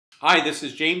Hi, this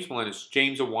is James Melendez,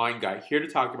 James a Wine Guy, here to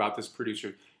talk about this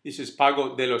producer. This is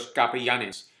Pago de los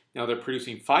Capellanes. Now they're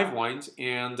producing 5 wines,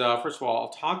 and first of all, I'll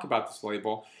talk about this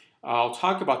label. I'll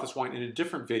talk about this wine in a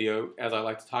different video, as I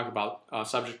like to talk about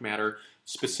subject matter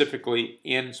specifically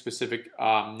in specific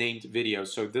named videos.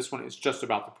 So this one is just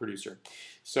about the producer.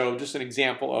 So just an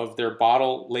example of their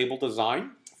bottle label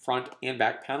design, front and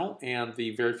back panel, and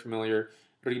the very familiar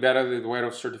Ribera de Duero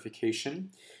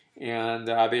certification. And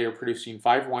they are producing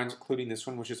 5 wines, including this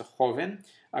one, which is a Joven,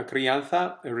 a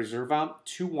Crianza, a Reserva,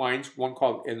 2 wines, one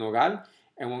called El Nogal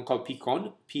and one called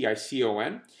Picon,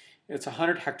 P-I-C-O-N. It's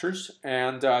 100 hectares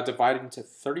and divided into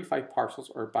 35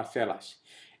 parcels or parcelas.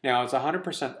 Now, it's a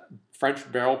 100% French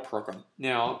barrel program.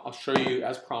 Now, I'll show you,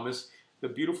 as promised, the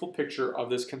beautiful picture of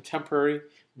this contemporary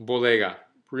bodega.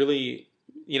 Really,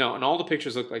 you know, and all the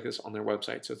pictures look like this on their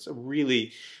website. So it's a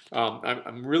really,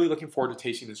 I'm really looking forward to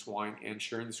tasting this wine and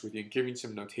sharing this with you and giving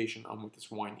some notation on what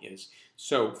this wine is.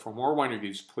 So for more wine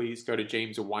reviews, please go to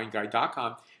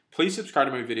jamesawineguy.com. Please subscribe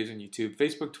to my videos on YouTube,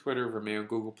 Facebook, Twitter, Vimeo,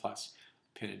 Google+,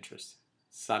 Pinterest.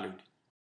 Salud.